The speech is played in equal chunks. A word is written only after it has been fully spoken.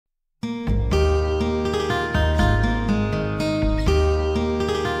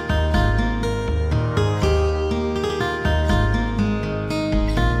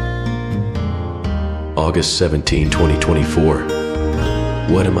August 17, 2024.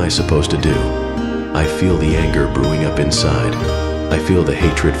 What am I supposed to do? I feel the anger brewing up inside. I feel the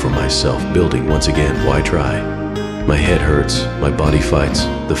hatred for myself building once again. Why try? My head hurts, my body fights,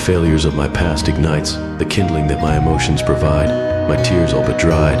 the failures of my past ignites, the kindling that my emotions provide. My tears all but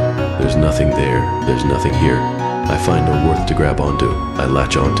dried. There's nothing there, there's nothing here. I find no worth to grab onto, I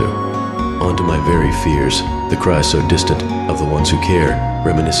latch onto my very fears, the cries so distant of the ones who care,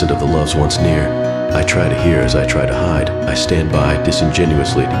 reminiscent of the loves once near. I try to hear as I try to hide. I stand by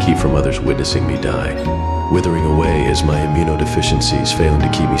disingenuously to keep from others witnessing me die. Withering away as my immunodeficiencies failing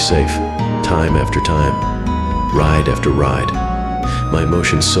to keep me safe. Time after time, ride after ride. My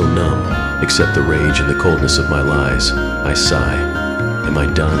emotions so numb, except the rage and the coldness of my lies. I sigh. Am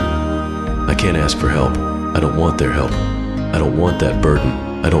I done? I can't ask for help. I don't want their help. I don't want that burden.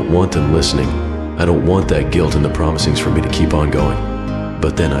 I don't want them listening. I don't want that guilt and the promisings for me to keep on going.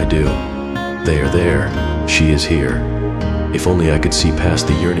 But then I do. They are there. She is here. If only I could see past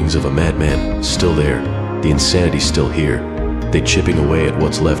the yearnings of a madman, still there. The insanity still here. They chipping away at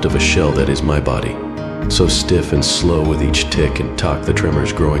what's left of a shell that is my body. So stiff and slow with each tick and talk the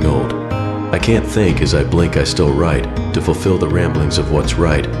tremors growing old. I can't think as I blink I still write, to fulfill the ramblings of what's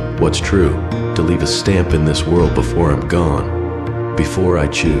right, what's true, to leave a stamp in this world before I'm gone. Before I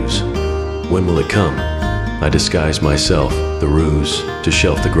choose. When will it come? I disguise myself, the ruse, to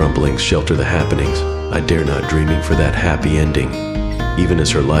shelf the grumblings, shelter the happenings. I dare not dreaming for that happy ending. Even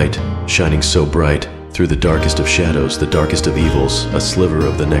as her light, shining so bright, through the darkest of shadows, the darkest of evils, a sliver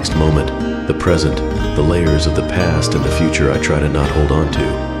of the next moment, the present, the layers of the past and the future I try to not hold on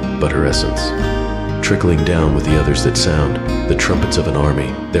to, but her essence. Trickling down with the others that sound, the trumpets of an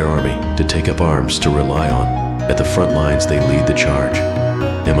army, their army, to take up arms, to rely on. At the front lines they lead the charge.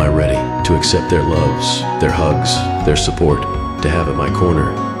 Am I ready to accept their loves, their hugs, their support, to have at my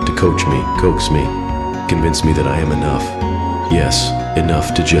corner, to coach me, coax me, convince me that I am enough? Yes,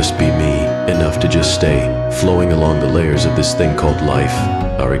 enough to just be me, enough to just stay, flowing along the layers of this thing called life,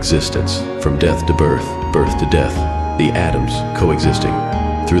 our existence, from death to birth, birth to death, the atoms coexisting,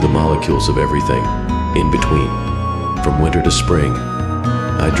 through the molecules of everything, in between, from winter to spring.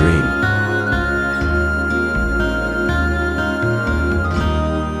 I dream.